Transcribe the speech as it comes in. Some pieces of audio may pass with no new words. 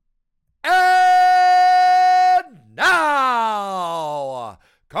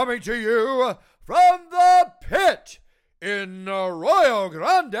coming to you from the pit in Arroyo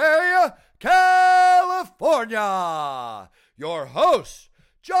Grande, California. Your hosts,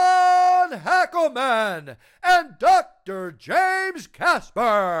 John Hackleman and Dr. James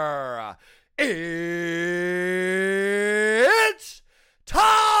Casper. It's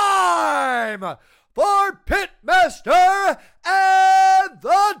time for Pitmaster and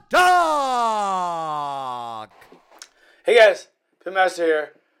the Doc. Hey guys, Pitmaster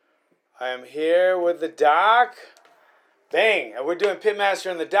here. I am here with the Doc. Bang! And we're doing Pitmaster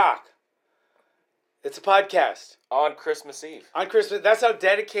and the Doc. It's a podcast. On Christmas Eve. On Christmas. That's how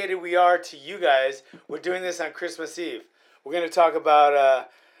dedicated we are to you guys. We're doing this on Christmas Eve. We're going to talk about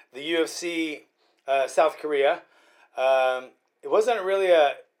the UFC South Korea. It wasn't really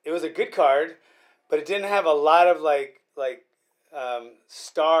it was a good card, but it didn't have a lot of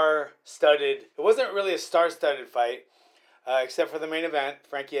star-studded. It wasn't really a star-studded fight, except for the main event,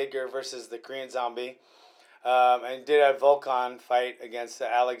 Frankie Edgar versus the Korean Zombie. And did a Volkan fight against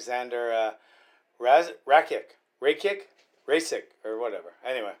Alexander Rakic, or whatever.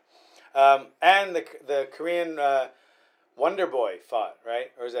 Anyway, and the Korean Wonder Boy fought,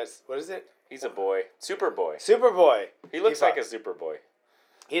 right? Or is that, what is it? He's a boy. Superboy. Superboy. He looks like a Superboy.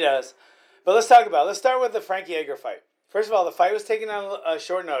 He does. But let's start with the Frankie Edgar fight. First of all, the fight was taken on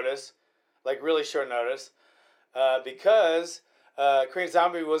short notice, like really short notice, because Korean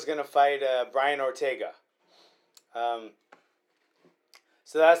Zombie was going to fight Brian Ortega. So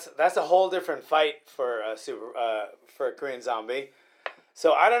that's a whole different fight for Korean Zombie.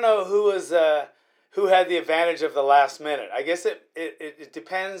 So I don't know who had the advantage of the last minute. I guess it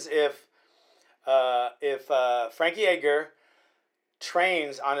depends if Frankie Edgar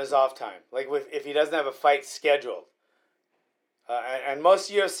trains on his off time, like if he doesn't have a fight scheduled. And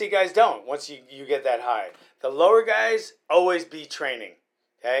most UFC guys don't. Once you get that high, the lower guys always be training.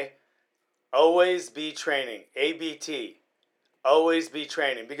 Okay, always be training. ABT. Always be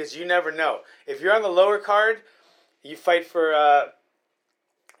training, because you never know. If you're on the lower card, you fight for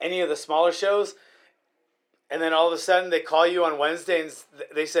any of the smaller shows, and then all of a sudden they call you on Wednesday and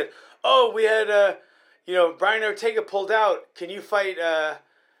they said, "Oh, we had Brian Ortega pulled out. Can you fight the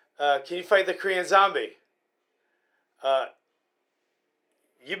Korean Zombie?"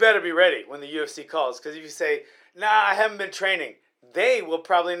 You better be ready when the UFC calls, because if you say, "Nah, I haven't been training," they will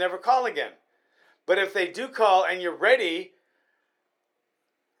probably never call again. But if they do call and you're ready,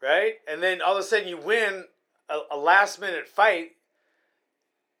 right? And then all of a sudden you win a last-minute fight,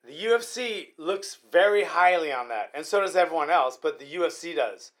 the UFC looks very highly on that, and so does everyone else. But the UFC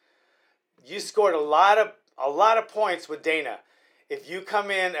does. You scored a lot of points with Dana if you come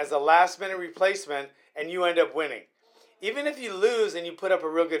in as a last-minute replacement and you end up winning. Even if you lose and you put up a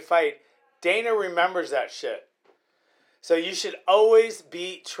real good fight, Dana remembers that shit. So you should always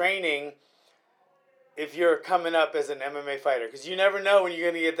be training if you're coming up as an MMA fighter, because you never know when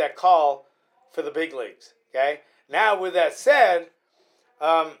you're going to get that call for the big leagues, okay? Now, with that said,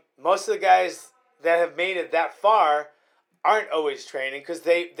 most of the guys that have made it that far aren't always training, because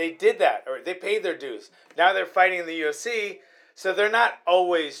they did that, or they paid their dues. Now they're fighting in the UFC, so they're not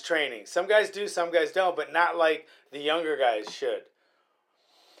always training. Some guys do, some guys don't, but not like the younger guys should.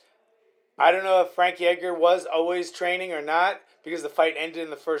 I don't know if Frankie Edgar was always training or not, because the fight ended in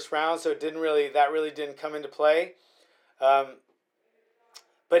the first round, so that really didn't come into play. But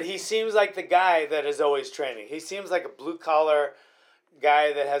he seems like the guy that is always training. He seems like a blue-collar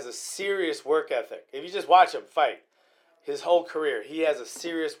guy that has a serious work ethic. If you just watch him fight, his whole career, he has a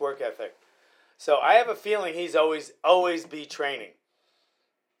serious work ethic. So I have a feeling he's always be training.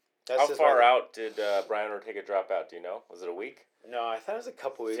 How far out did Brian Ortega drop out? Do you know? Was it a week? No, I thought it was a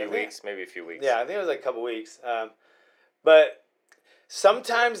couple weeks. Maybe a few weeks. Yeah, I think it was like a couple weeks. But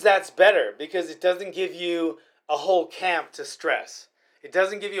sometimes that's better, because it doesn't give you a whole camp to stress. It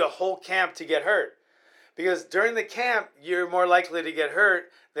doesn't give you a whole camp to get hurt. Because during the camp, you're more likely to get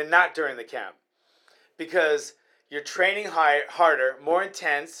hurt than not during the camp. Because you're training harder, more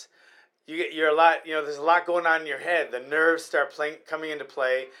intense. There's a lot going on in your head. The nerves start coming into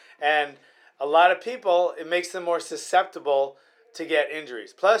play. And a lot of people, it makes them more susceptible to get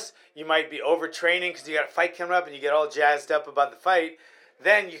injuries. Plus, you might be overtraining because you got a fight coming up and you get all jazzed up about the fight.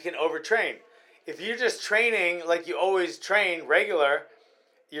 Then you can overtrain. If you're just training like you always train regular,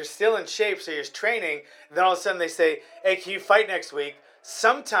 you're still in shape, so you're training. And then all of a sudden they say, "Hey, can you fight next week?"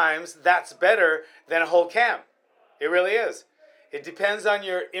 Sometimes that's better than a whole camp. It really is. It depends on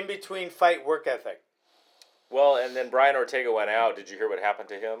your in-between fight work ethic. Well, and then Brian Ortega went out. Did you hear what happened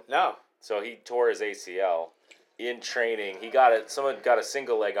to him? No. So he tore his ACL in training. Someone got a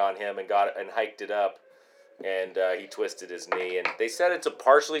single leg on him and hiked it up and he twisted his knee. And they said it's a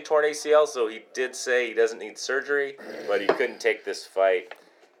partially torn ACL, so he did say he doesn't need surgery, but he couldn't take this fight.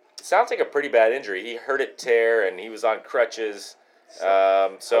 It sounds like a pretty bad injury. He hurt it tear, and he was on crutches. So I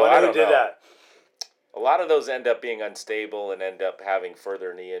don't know. Who did that? A lot of those end up being unstable and end up having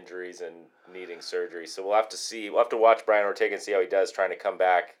further knee injuries and needing surgery. So we'll have to see. We'll have to watch Brian Ortega and see how he does trying to come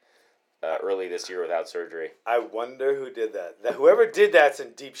back early this year without surgery. I wonder who did that. Whoever did that's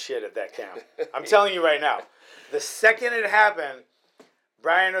in deep shit at that camp. I'm telling you right now. The second it happened,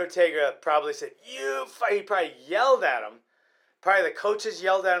 Brian Ortega probably said, "You fight." He probably yelled at him. Probably the coaches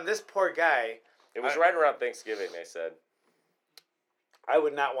yelled at him. This poor guy. It was right around Thanksgiving, they said. I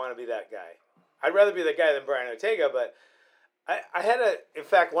would not want to be that guy. I'd rather be the guy than Brian Ortega, but I had in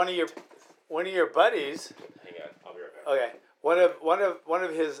fact one of your buddies. Hang on, I'll be right back. Okay, one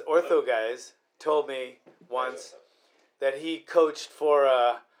of his ortho guys told me once that he coached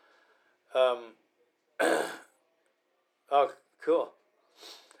for oh, cool.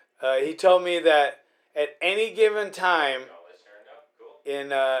 He told me that at any given time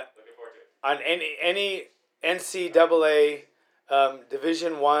in on any NCAA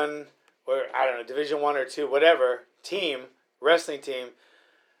Division I or I don't know, Division I or II, whatever wrestling team,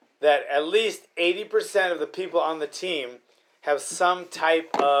 that at least 80% of the people on the team have some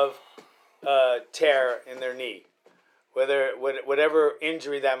type of tear in their knee, whatever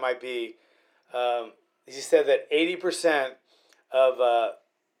injury that might be. He said that 80% of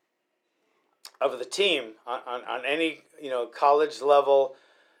the team on any college level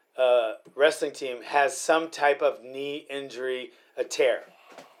wrestling team has some type of knee injury, a tear.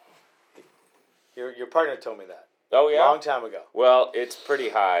 Your partner told me that. Oh, yeah? Long time ago. Well, it's pretty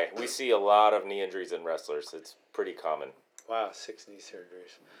high. We see a lot of knee injuries in wrestlers. It's pretty common. Wow, 6 knee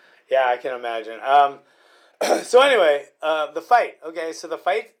surgeries. Yeah, I can imagine. So anyway, the fight. Okay, so the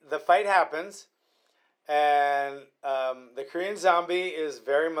fight happens, and the Korean Zombie is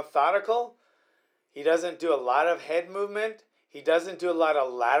very methodical. He doesn't do a lot of head movement. He doesn't do a lot of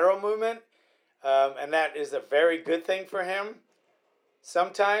lateral movement, and that is a very good thing for him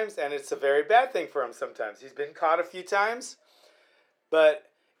sometimes, and it's a very bad thing for him sometimes. He's been caught a few times, but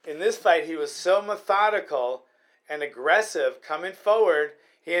in this fight, he was so methodical and aggressive coming forward.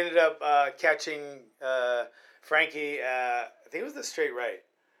 He ended up catching Frankie. I think it was the straight right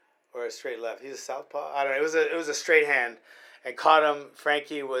or a straight left. He's a southpaw. I don't know. It was a straight hand, and caught him.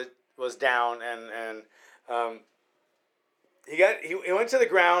 Frankie was down, and he went to the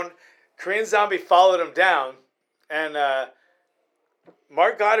ground. Korean Zombie followed him down, and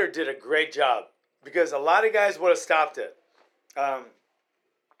Marc Goddard did a great job because a lot of guys would have stopped it.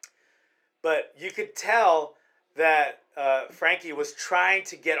 But you could tell that Frankie was trying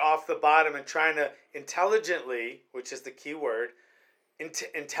to get off the bottom and trying to intelligently, which is the key word,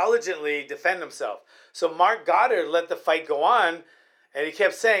 intelligently defend himself. So Marc Goddard let the fight go on, and he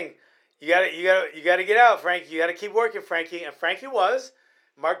kept saying, "You gotta get out, Frankie. You gotta keep working, Frankie." And Frankie was.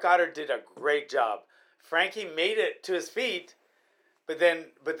 Marc Goddard did a great job. Frankie made it to his feet, but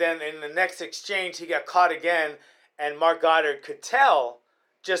then in the next exchange he got caught again, and Marc Goddard could tell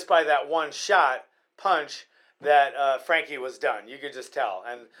just by that one punch that Frankie was done. You could just tell,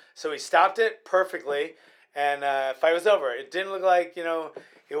 and so he stopped it perfectly, and fight was over. It didn't look like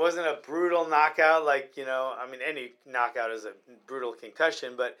it wasn't a brutal knockout like any knockout is a brutal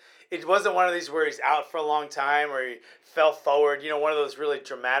concussion, but it wasn't one of these where he's out for a long time or he fell forward. One of those really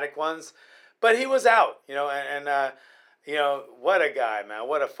dramatic ones, but he was out. And what a guy, man!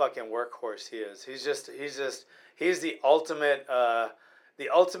 What a fucking workhorse he is. He's the ultimate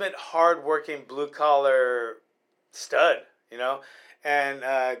hard-working blue-collar stud,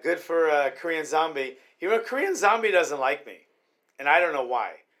 and good for Korean Zombie. Korean Zombie doesn't like me, and I don't know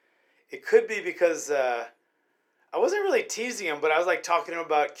why. It could be because I wasn't really teasing him, but I was like talking to him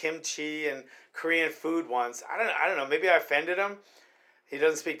about kimchi and Korean food once. I don't know. Maybe I offended him. He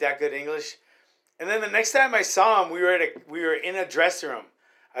doesn't speak that good English. And then the next time I saw him, we were in a dressing room.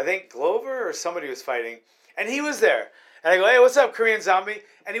 I think Glover or somebody was fighting, and he was there. And I go, "Hey, what's up, Korean Zombie?"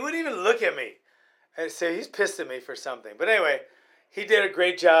 And he wouldn't even look at me. And so he's pissed at me for something. But anyway, he did a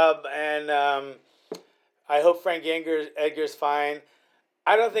great job, and I hope Frankie Edgar's fine.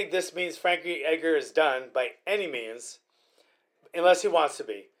 I don't think this means Frankie Edgar is done by any means, unless he wants to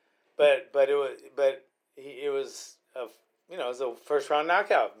be. But it was a first round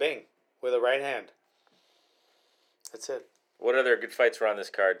knockout, bing, with a right hand. That's it. What other good fights were on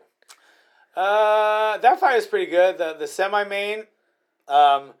this card? That fight was pretty good. The semi-main,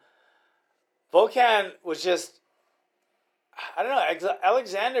 Volkan was just, I don't know,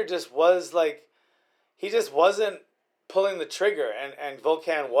 Alexander just was like, he just wasn't pulling the trigger, and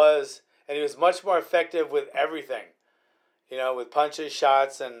Volkan was, and he was much more effective with everything. With punches,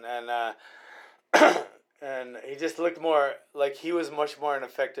 shots, and he just looked more like he was much more an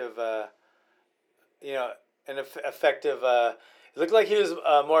effective. Effective. It looked like he was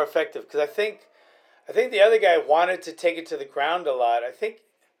more effective because I think the other guy wanted to take it to the ground a lot. I think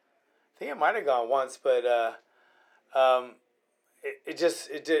it might have gone once, but it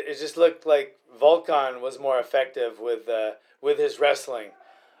just looked like Volkan was more effective with his wrestling,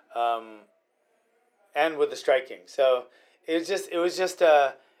 and with the striking. So it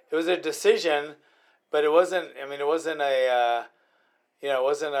was a decision, but it wasn't. I mean, it wasn't a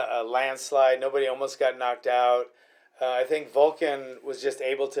landslide. Nobody almost got knocked out. I think Volkan was just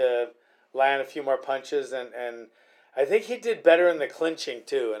able to land a few more punches, and I think he did better in the clinching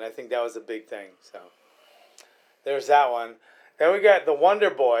too, and I think that was a big thing. So there's that one. Then we got the Wonder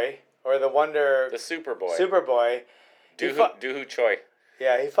Boy, or the Superboy. Superboy. Dooho Choi.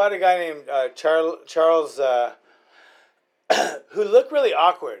 Yeah, he fought a guy named Charles, who looked really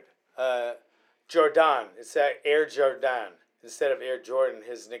awkward. Jordan. It's Air Jordan. Instead of Air Jordan,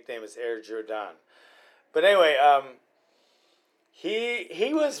 his nickname is Air Jordan. But anyway,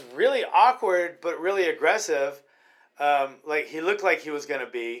 he was really awkward, but really aggressive. Like he looked like he was gonna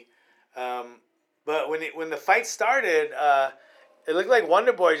be. But when the fight started, it looked like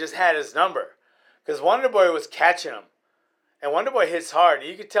Wonder Boy just had his number, because Wonder Boy was catching him, and Wonder Boy hits hard.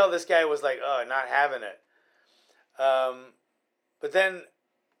 You could tell this guy was like, not having it. But then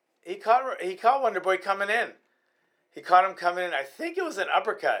he caught Wonder Boy coming in. He caught him coming in. I think it was an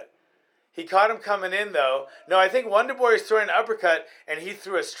uppercut. He caught him coming in, though. No, I think Wonder Boy was throwing an uppercut, and he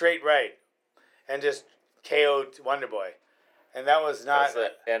threw a straight right and just KO'd Wonder Boy. And that was not...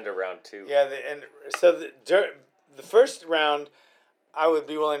 That's the end of round 2. Yeah, so the first round, I would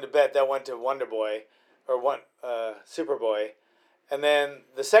be willing to bet that went to Wonder Boy, or Superboy. And then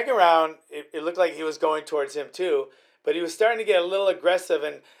the second round, it looked like he was going towards him, too. But he was starting to get a little aggressive,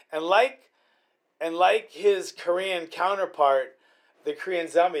 and like his Korean counterpart, the Korean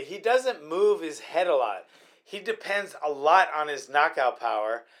Zombie, he doesn't move his head a lot. He depends a lot on his knockout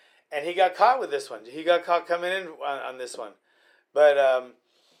power, and he got caught with this one. He got caught coming in on this one. But I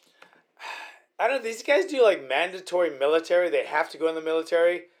don't know, these guys do like mandatory military. They have to go in the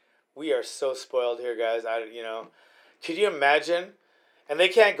military. We are so spoiled here, guys. Could you imagine? And they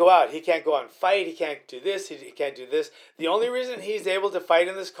can't go out. He can't go out and fight. He can't do this. He can't do this. The only reason he's able to fight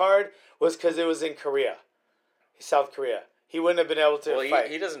in this card was because it was in Korea, South Korea. He wouldn't have been able to fight.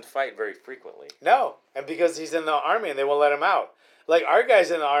 He doesn't fight very frequently. No, and because he's in the army and they won't let him out. Like our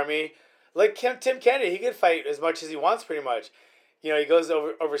guy's in the army, like Tim Kennedy, he could fight as much as he wants pretty much. He goes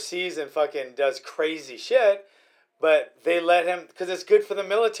overseas and fucking does crazy shit, but they let him because it's good for the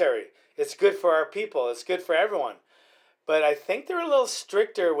military. It's good for our people. It's good for everyone. But I think they're a little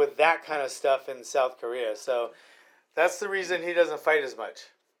stricter with that kind of stuff in South Korea. So that's the reason he doesn't fight as much.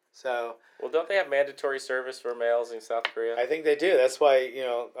 So... Well, don't they have mandatory service for males in South Korea? I think they do. That's why,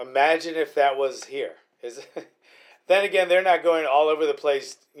 imagine if that was here. Then again, they're not going all over the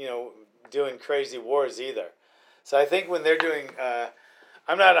place, doing crazy wars either. So I think when they're doing,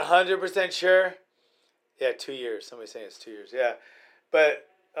 I'm not 100% sure. Yeah, 2 years. Somebody's saying it's 2 years. Yeah. But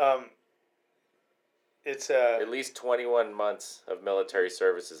it's... At least 21 months of military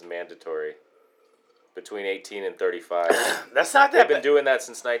service is mandatory. Between 18 and 35. That's not that They've been doing that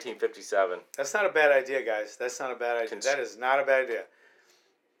since 1957. That's not a bad idea, guys. That's not a bad idea. That is not a bad idea.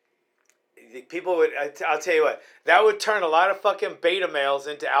 People would... I'll tell you what. That would turn a lot of fucking beta males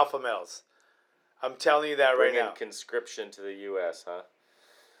into alpha males. I'm telling you that right now. Conscription to the U.S., huh?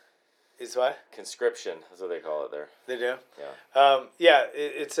 Is what? Conscription. That's what they call it there. They do? Yeah. Yeah,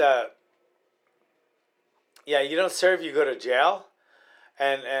 it's... Yeah, you don't serve, you go to jail.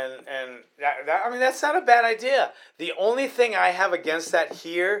 And that, I mean, that's not a bad idea. The only thing I have against that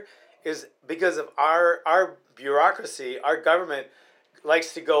here is because of our bureaucracy, our government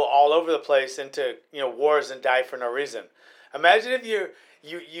likes to go all over the place into wars and die for no reason. Imagine if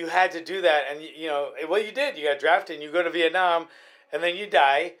you had to do that, and well, you did. You got drafted, and you go to Vietnam, and then you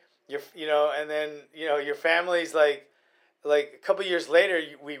die. And then your family's like a couple years later,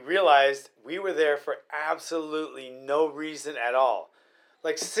 we realized we were there for absolutely no reason at all.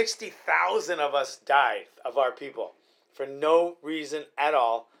 Like 60,000 of us died, of our people, for no reason at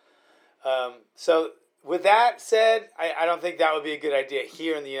all. So with that said, I don't think that would be a good idea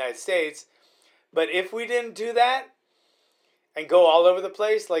here in the United States. But if we didn't do that and go all over the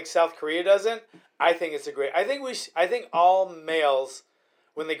place like South Korea doesn't, I think it's a great... I think all males,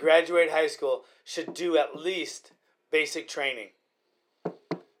 when they graduate high school, should do at least basic training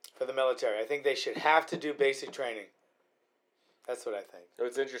for the military. I think they should have to do basic training. That's what I think. So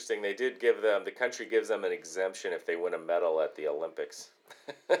it's interesting. They did give them, the country gives them an exemption if they win a medal at the Olympics.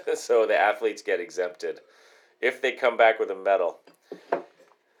 So the athletes get exempted if they come back with a medal.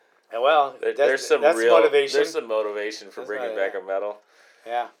 And well, There's some motivation. There's some motivation for bringing back a medal.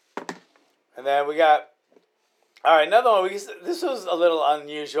 Yeah. And then we got, all right, another one. This was a little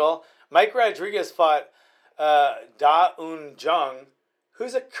unusual. Mike Rodriguez fought Da Un Jung,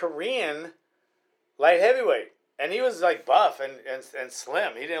 who's a Korean light heavyweight. And he was like buff and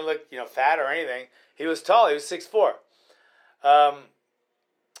slim. He didn't look, fat or anything. He was tall. He was 6'4".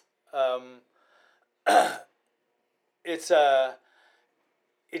 It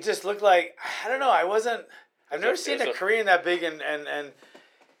just looked like, I don't know. I've never seen a Korean that big and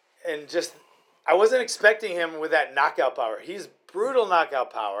just, I wasn't expecting him with that knockout power. He's brutal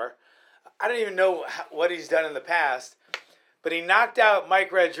knockout power. I don't even know what he's done in the past, but he knocked out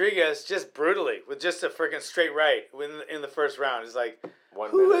Mike Rodriguez just brutally with just a freaking straight right in the first round. It's like,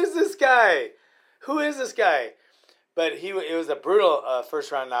 who is this guy? Who is this guy? But it was a brutal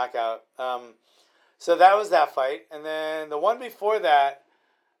first round knockout. So that was that fight. And then the one before that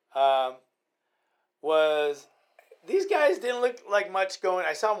was, these guys didn't look like much going.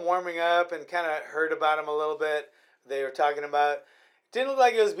 I saw them warming up and kind of heard about them a little bit. They were talking about. Didn't look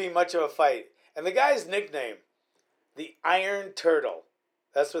like it was being much of a fight. And the guy's nickname, the Iron Turtle.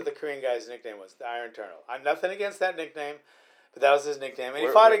 That's what the Korean guy's nickname was, the Iron Turtle. I'm nothing against that nickname, but that was his nickname. And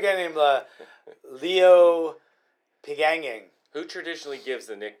he fought a guy named Leo Piganging. Who traditionally gives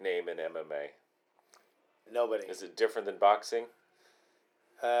the nickname in MMA? Nobody. Is it different than boxing?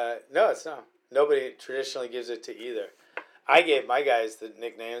 No, it's not. Nobody traditionally gives it to either. I gave my guys the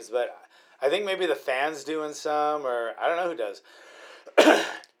nicknames, but I think maybe the fans doing some, or I don't know who does.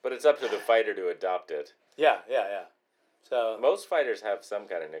 But it's up to the fighter to adopt it. Yeah. So most fighters have some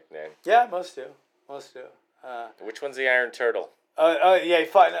kind of nickname. Yeah, most do. Which one's the Iron Turtle? Oh, yeah, he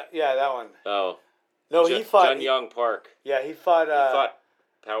fought. Yeah, that one. Oh. No, he fought. Jun Young Park. Yeah, he fought. He fought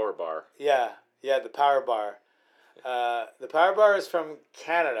Power Bar. Yeah, the Power Bar. The Power Bar is from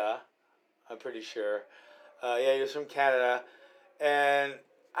Canada, I'm pretty sure. Yeah, he was from Canada, and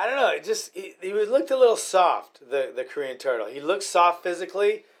I don't know. It just he looked a little soft. The Korean Turtle. He looked soft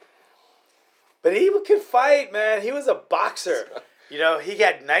physically, but he could fight, man. He was a boxer. He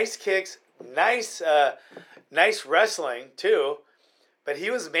had nice kicks, nice wrestling too, but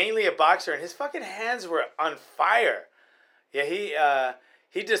he was mainly a boxer, and his fucking hands were on fire. Yeah,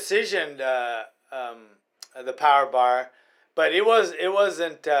 he decisioned the Power Bar, but it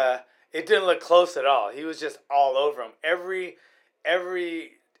wasn't. It didn't look close at all. He was just all over him. At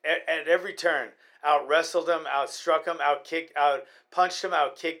every turn, out wrestled him, out struck him, out kicked, out punched him,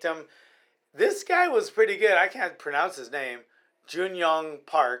 out kicked him. This guy was pretty good. I can't pronounce his name. Jun Young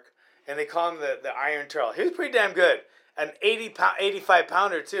Park, and they call him the Iron Turtle. He was pretty damn good. An 85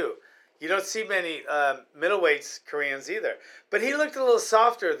 pounder too. You don't see many middleweights Koreans either. But he looked a little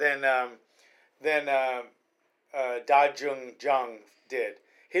softer than Da Jung Jung did.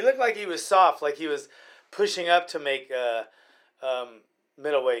 He looked like he was soft, like he was pushing up to make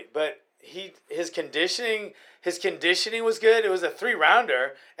middleweight. But his conditioning was good. It was a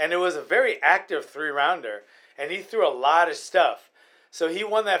 3-rounder, and it was a very active 3-rounder, and he threw a lot of stuff. So he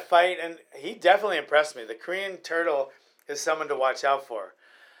won that fight, and he definitely impressed me. The Korean Turtle is someone to watch out for.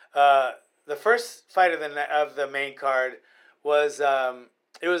 The first fight of the main card was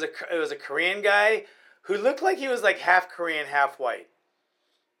it was a Korean guy who looked like he was like half Korean, half white.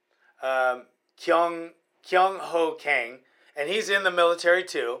 Kyung Ho Kang, and he's in the military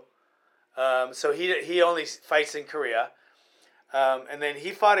too. So he only fights in Korea. And then he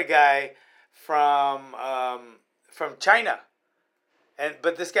fought a guy from China.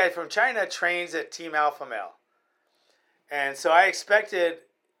 But this guy from China trains at Team Alpha Male. And so I actually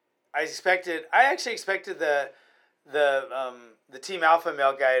expected the Team Alpha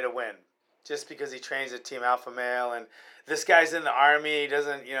Male guy to win, just because he trains at Team Alpha Male, and this guy's in the army. He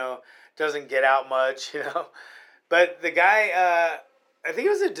doesn't get out much, But the guy, I think it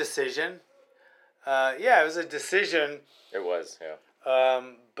was a decision. Yeah, it was a decision. It was, yeah.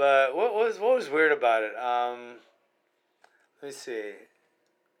 But what was weird about it? Let me see.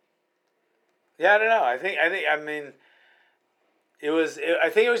 Yeah, I don't know. I think it was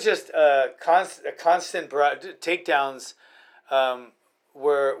just constant takedowns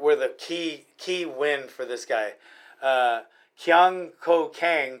were the key win for this guy. Kyung Ko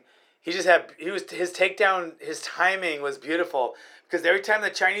Kang, his takedown, his timing was beautiful, because every time the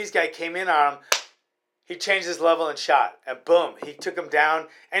Chinese guy came in on him, he changed his level and shot, and boom, he took him down,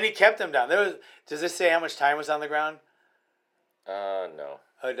 and he kept him down. Does this say how much time was on the ground? No.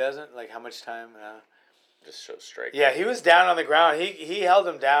 Oh, it doesn't? Like how much time? just so straight. Yeah, he was down on the ground. He held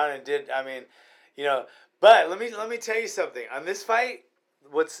him down and did. I mean, you know. But let me tell you something. On this fight,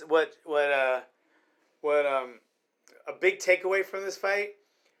 what a big takeaway from this fight.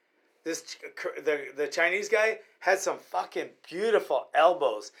 The Chinese guy had some fucking beautiful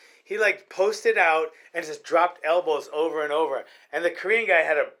elbows. He like posted out and just dropped elbows over and over. And the Korean guy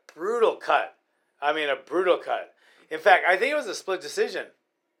had a brutal cut. I mean, a brutal cut. In fact, I think it was a split decision,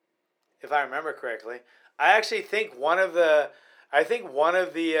 if I remember correctly. I actually think one of the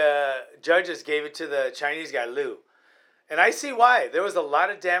judges gave it to the Chinese guy, Liu. And I see why. There was a lot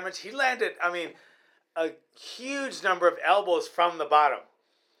of damage. He landed, I mean, a huge number of elbows from the bottom.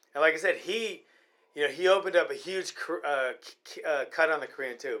 And like I said, he opened up a huge cut on the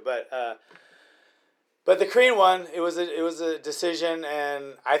Korean too. But the Korean won. It was a decision,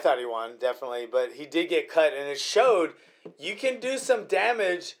 and I thought he won, definitely. But he did get cut, and it showed you can do some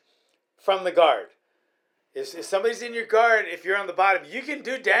damage from the guard. If somebody's in your guard, if you're on the bottom, you can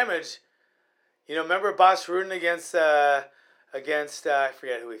do damage. You know, remember Bas Rutten against I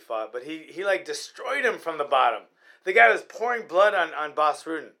forget who he fought, but he like destroyed him from the bottom. The guy was pouring blood on Bas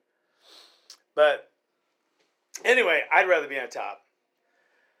Rutten. But anyway, I'd rather be on top.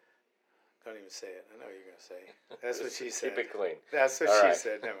 Don't even say it. I know what you're going to say. That's what she said. Keep it clean. That's what All she right.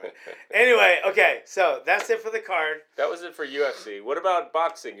 said. Never mind. Anyway, okay, so that's it for the card. That was it for UFC. What about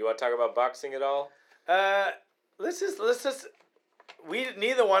boxing? You want to talk about boxing at all? Let's just. We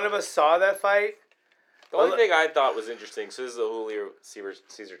neither one of us saw that fight. The only thing I thought was interesting, so this is the Julio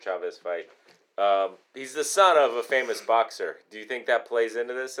Cesar Chavez fight. He's the son of a famous boxer. Do you think that plays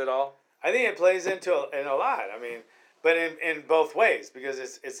into this at all? I think it plays in a lot. I mean, but in both ways, because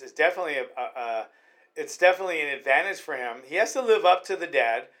it's definitely it's definitely an advantage for him. He has to live up to the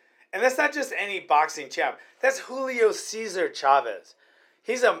dad, and that's not just any boxing champ. That's Julio Cesar Chavez.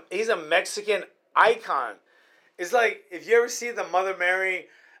 He's a Mexican icon. It's like if you ever see the Mother Mary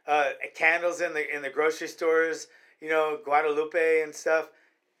candles in the grocery stores, you know, Guadalupe and stuff.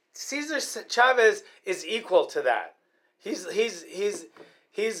 Cesar Chavez is equal to that.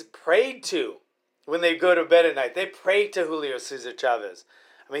 He's prayed to when they go to bed at night. They pray to Julio Cesar Chavez.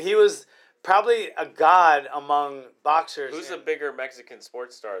 I mean, he was probably a god among boxers. Who's a bigger Mexican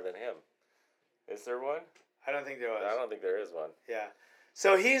sports star than him? Is there one? I don't think there was. I don't think there is one. Yeah.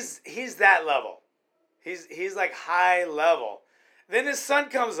 So he's that level. He's like high level. Then his son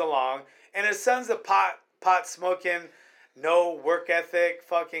comes along, and his son's a pot smoking, no work ethic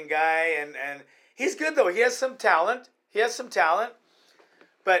fucking guy, and he's good though. He has some talent.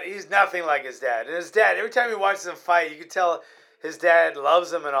 But he's nothing like his dad. And his dad, every time he watches him fight, you can tell his dad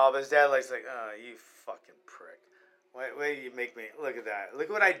loves him and all, but his dad like, oh, you fucking prick. Why do you make me, look at that.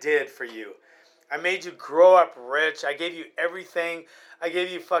 Look what I did for you. I made you grow up rich. I gave you everything. I gave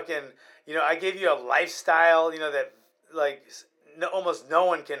you fucking, you know, I gave you a lifestyle, you know, that like almost no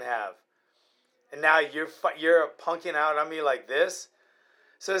one can have. And now you're punking out on me like this.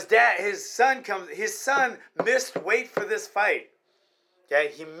 So his son missed weight for this fight. Okay,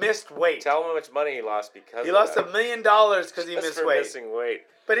 he missed weight. Tell him how much money he lost because he lost $1 million because he Just missed for weight. missing weight.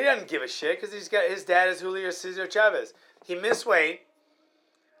 But he doesn't give a shit because his dad is Julio Cesar Chavez. He missed weight.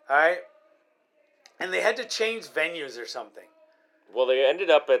 All right, and they had to change venues or something. Well, they ended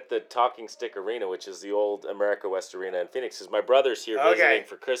up at the Talking Stick Arena, which is the old America West Arena in Phoenix. Because my brother's here visiting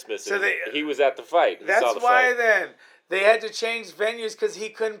for Christmas, So and he was at the fight. He That's saw the why fight. then they had to change venues because he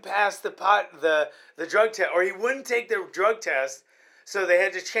couldn't pass the drug test, or he wouldn't take the drug test. So they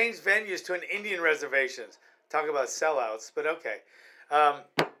had to change venues to an Indian reservations. Talk about sellouts, but okay.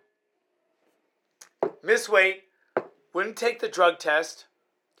 Missed weight, wouldn't take the drug test,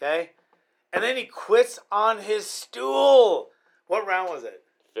 okay? And then he quits on his stool. What round was it?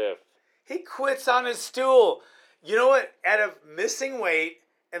 5th. He quits on his stool. You know what? Out of missing weight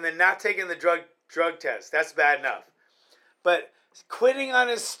and then not taking the drug test, that's bad enough. But quitting on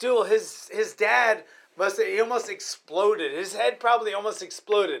his stool, his dad he almost exploded. His head probably almost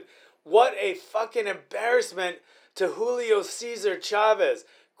exploded. What a fucking embarrassment to Julio Cesar Chavez.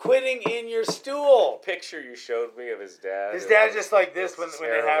 Quitting in your stool. Picture you showed me of his dad. His dad just like this when it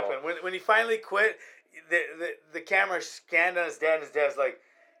terrible. happened. When he finally quit, the camera scanned on his dad, and his dad's like,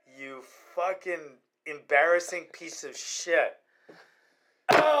 you fucking embarrassing piece of shit.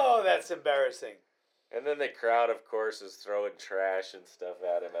 Oh, that's embarrassing. And then the crowd, of course, is throwing trash and stuff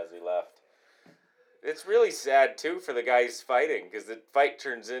at him as he left. It's really sad, too, for the guy he's fighting, because the fight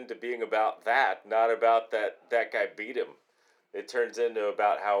turns into being about that, not about that guy beat him. It turns into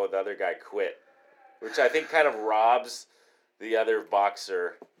about how the other guy quit, which I think kind of robs the other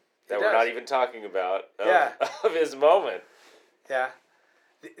boxer that we're not even talking about of his moment. Yeah.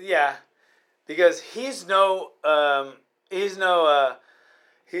 Yeah. because he's no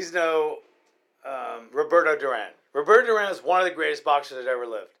Roberto Duran. Roberto Duran is one of the greatest boxers that ever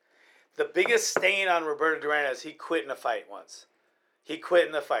lived. The biggest stain on Roberto Duran is he quit in a fight once. He quit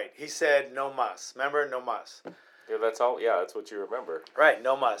in the fight. He said no mas. Remember, no mas. Yeah, that's all. Yeah, that's what you remember. Right,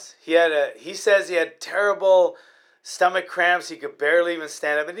 no mas. He says he had terrible stomach cramps. He could barely even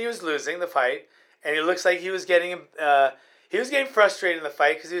stand up, and he was losing the fight. And it looks like he was getting frustrated in the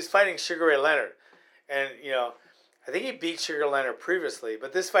fight because he was fighting Sugar Ray Leonard, and I think he beat Sugar Leonard previously,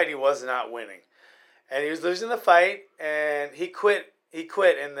 but this fight he was not winning, and he was losing the fight, and he quit. He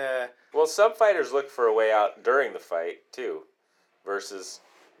quit in the. Well, some fighters look for a way out during the fight too, versus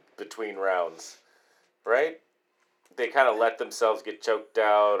between rounds, right? They kind of let themselves get choked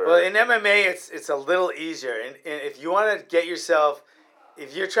out. Or... Well, in MMA, it's a little easier, and if you want to get yourself,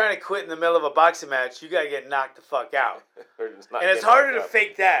 if you're trying to quit in the middle of a boxing match, you gotta get knocked the fuck out, and it's harder to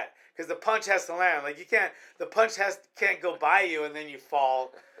fake that because the punch has to land. Like the punch can't go by you, and then you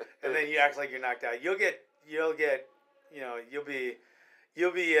fall, and then you act like you're knocked out. You'll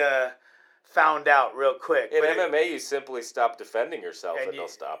be found out real quick. In MMA, you simply stop defending yourself, and they'll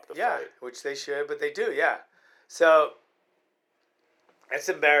stop the fight. Yeah, which they should, but they do. Yeah. So it's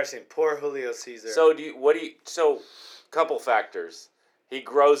embarrassing. Poor Julio Cesar. So couple factors. He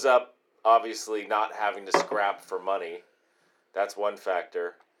grows up obviously not having to scrap for money. That's one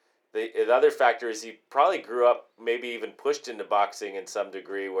factor. The other factor is he probably grew up maybe even pushed into boxing in some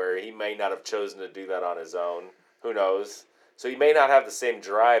degree where he may not have chosen to do that on his own. Who knows? So he may not have the same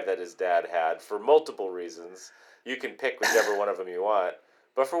drive that his dad had for multiple reasons. You can pick whichever one of them you want.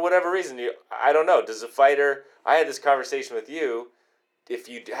 But for whatever reason, I don't know. Does a fighter... I had this conversation with you. If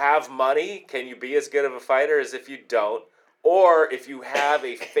you have money, can you be as good of a fighter as if you don't? Or if you have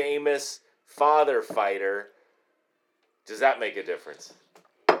a famous father fighter, does that make a difference?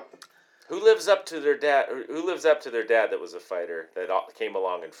 Who lives up to their dad? Who lives up to their dad that was a fighter that came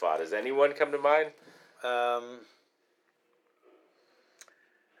along and fought? Does anyone come to mind?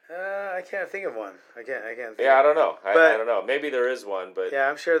 I can't think of one. I can't. Think yeah, I don't know. I don't know. Maybe there is one, but yeah,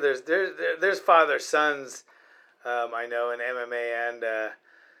 I'm sure there's father sons. I know in MMA and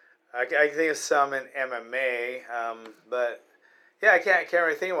I think of some in MMA. But yeah, I can't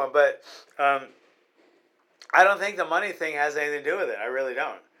really think of one. But I don't think the money thing has anything to do with it. I really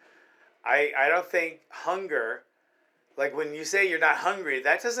don't. I don't think hunger, like when you say you're not hungry,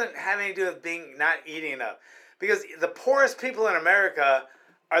 that doesn't have anything to do with being not eating enough. Because the poorest people in America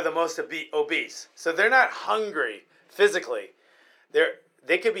are the most obese. So they're not hungry physically.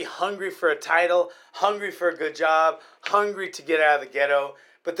 They could be hungry for a title, hungry for a good job, hungry to get out of the ghetto,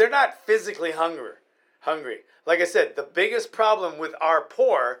 but they're not physically hungry. Like I said, the biggest problem with our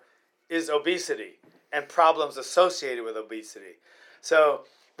poor is obesity and problems associated with obesity. So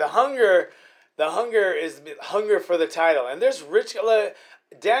the hunger is hunger for the title. And there's Cerrone.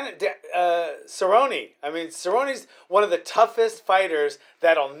 I mean, Cerrone's one of the toughest fighters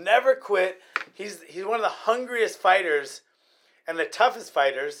that'll never quit. He's one of the hungriest fighters and the toughest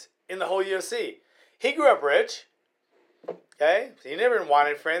fighters in the whole UFC. He grew up rich. Okay, he never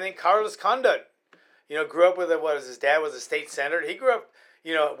wanted for anything. Carlos Condit, grew up with his dad was a state senator. He grew up,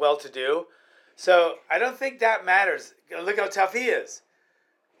 well-to-do. So I don't think that matters. Look how tough he is.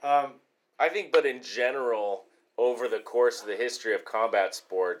 I think, but in general, over the course of the history of combat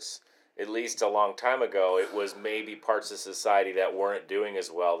sports, at least a long time ago, it was maybe parts of society that weren't doing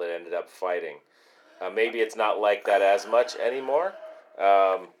as well that ended up fighting. Maybe it's not like that as much anymore,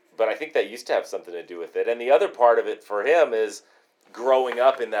 but I think that used to have something to do with it. And the other part of it for him is growing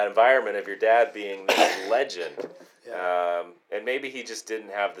up in that environment of your dad being this legend. Yeah. And maybe he just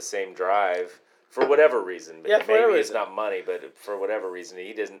didn't have the same drive for whatever reason. Yeah, for whatever maybe it's reason. not money, but for whatever reason,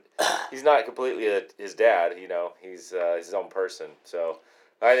 he's not completely his dad, he's his own person. So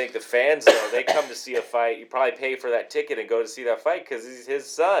I think the fans, though, they come to see a fight. You probably pay for that ticket and go to see that fight because he's his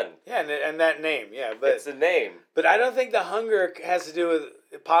son. Yeah, and that name, yeah. But it's the name. But I don't think the hunger has to do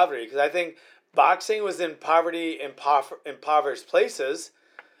with poverty because I think boxing was in impoverished places,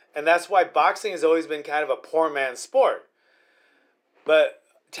 and that's why boxing has always been kind of a poor man's sport. But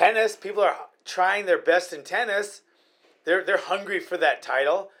tennis, people are trying their best in tennis. They're hungry for that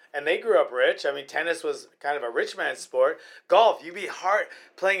title. And they grew up rich. I mean, tennis was kind of a rich man's sport. Golf, you be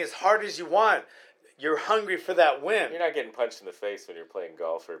playing as hard as you want. You're hungry for that win. You're not getting punched in the face when you're playing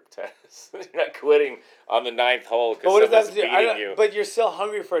golf or tennis. You're not quitting on the 9th hole because someone's beating you. But you're still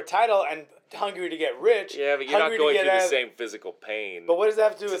hungry for a title and hungry to get rich. Yeah, but you're not going through the same physical pain. But what does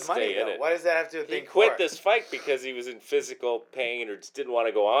that have to do with money, though? Why does that have to do with being poor? He quit this fight because he was in physical pain or just didn't want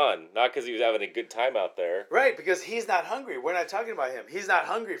to go on. Not because he was having a good time out there. Right, because he's not hungry. We're not talking about him. He's not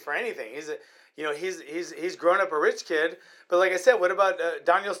hungry for anything. he's grown up a rich kid. But like I said, what about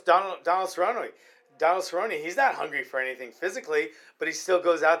Donald Cerrone? Donald Cerrone, he's not hungry for anything physically, but he still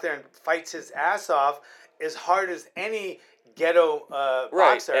goes out there and fights his ass off as hard as any ghetto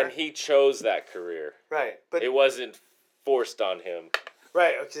Right, boxer. and he chose that career. Right, but It wasn't forced on him.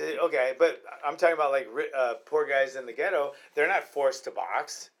 right, okay, but I'm talking about like poor guys in the ghetto. They're not forced to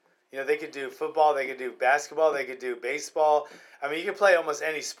box. They could do football, they could do basketball, they could do baseball. I mean, you can play almost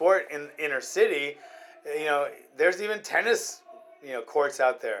any sport in inner city. There's even tennis, courts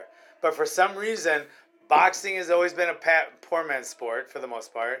out there. But for some reason, boxing has always been a poor man's sport for the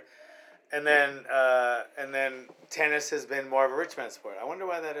most part, and then tennis has been more of a rich man's sport. I wonder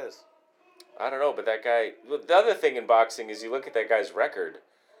why that is. I don't know, but that guy. The other thing in boxing is you look at that guy's record.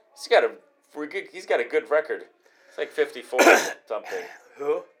 He's got a good record. It's like 54 something.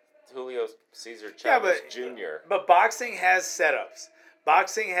 Who? Julio Cesar Chavez Jr. But boxing has setups.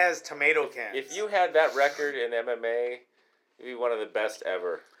 Boxing has tomato cans. If you had that record in MMA, you'd be one of the best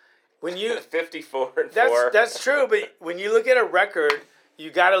ever. When you 54 and 4. That's true, but when you look at a record,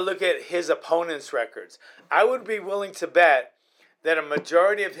 you got to look at his opponent's records. I would be willing to bet that a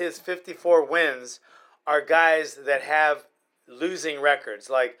majority of his 54 wins are guys that have losing records,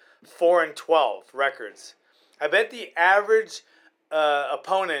 like 4-12 records. I bet the average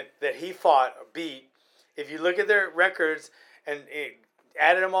opponent that he fought or beat, if you look at their records and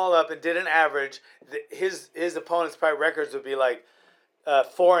added them all up and did an average, his opponent's probably records would be like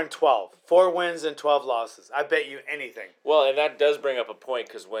 4-12, 4 wins and 12 losses. I bet you anything. Well, and that does bring up a point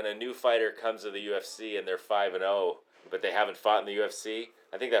because when a new fighter comes to the UFC and they're 5-0, but they haven't fought in the UFC,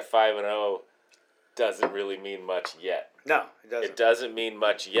 I think that 5-0 doesn't really mean much yet. No, it doesn't. It doesn't mean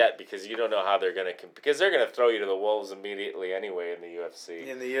much yet because you don't know how they're going to because they're going to throw you to the wolves immediately anyway in the UFC.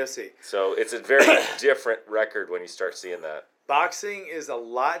 In the UFC. So it's a very different record when you start seeing that. Boxing is a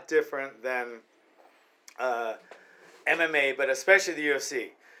lot different than MMA, but especially the UFC,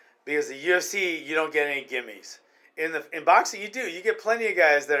 because the UFC you don't get any gimmies. In boxing you do. You get plenty of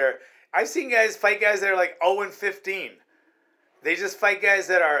guys that are. I've seen guys fight guys that are like 0-15. They just fight guys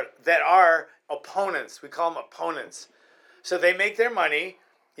that are opponents. We call them opponents. So they make their money.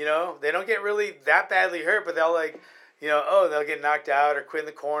 They don't get really that badly hurt, but they'll they'll get knocked out or quit in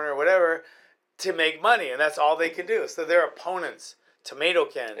the corner or whatever to make money, and that's all they can do. So they're opponents. Tomato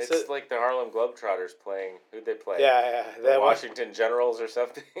cans. It's like the Harlem Globetrotters playing. Who'd they play? Yeah. The Washington Generals or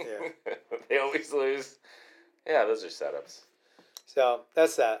something. Yeah. They always lose. Yeah, those are setups. So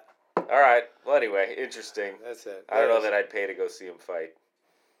that's that. All right. Well, anyway, interesting. That's it. I don't know that I'd pay to go see him fight.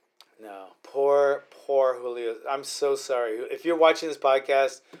 No. Poor Julio. I'm so sorry. If you're watching this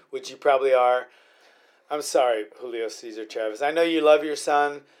podcast, which you probably are, I'm sorry, Julio Cesar Chavez. I know you love your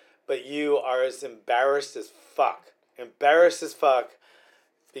son, but you are as embarrassed as fuck. Embarrassed as fuck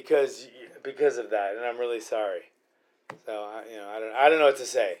because of that, and I'm really sorry. So I don't know what to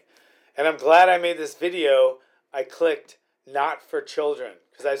say, and I'm glad I made this video. I clicked not for children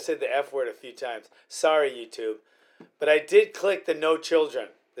because I said the F word a few times. Sorry, YouTube, but I did click the no children.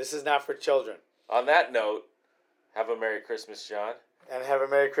 This is not for children. On that note, have a Merry Christmas, John. And have a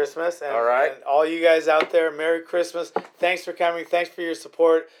Merry Christmas. And, all right. And all you guys out there, Merry Christmas. Thanks for coming. Thanks for your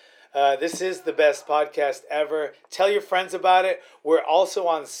support. This is the best podcast ever. Tell your friends about it. We're also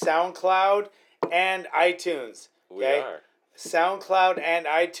on SoundCloud and iTunes. Okay? We are. SoundCloud and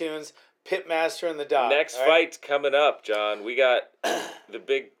iTunes. Pitmaster and the Dog. Next right? fight's coming up, John. We got the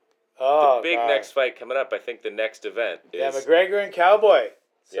big God. next fight coming up. I think the next event is McGregor and Cowboy.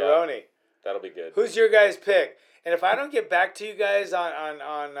 Cerrone. Yeah, that'll be good. Who's your guys' pick? And if I don't get back to you guys on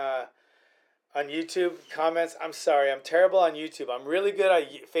YouTube comments, I'm sorry. I'm terrible on YouTube. I'm really good on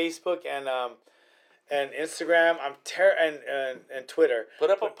Facebook and Instagram. And Twitter. Put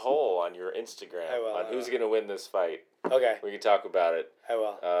up a poll on your Instagram on who's going to win this fight. Okay. We can talk about it. I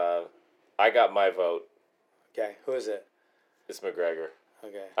will. I got my vote. Okay. Who is it? It's McGregor.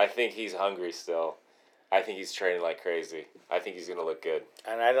 Okay. I think he's hungry still. I think he's training like crazy. I think he's going to look good.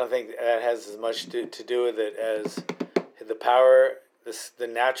 And I don't think that has as much to do with it as the power, the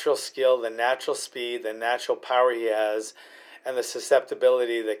natural skill, the natural speed, the natural power he has, and the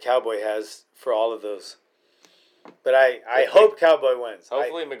susceptibility that Cowboy has for all of those. But I hope Cowboy wins.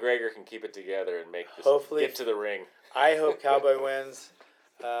 Hopefully McGregor can keep it together and get to the ring. I hope Cowboy wins.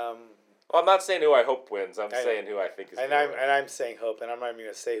 Well, I'm not saying who I hope wins. I'm saying who I think is going to win. And I'm saying hope, and I'm not even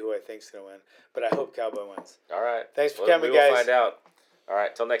going to say who I think is going to win. But I hope Cowboy wins. All right. Thanks for coming, we will guys. find out. All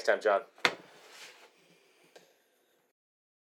right. Till next time, John.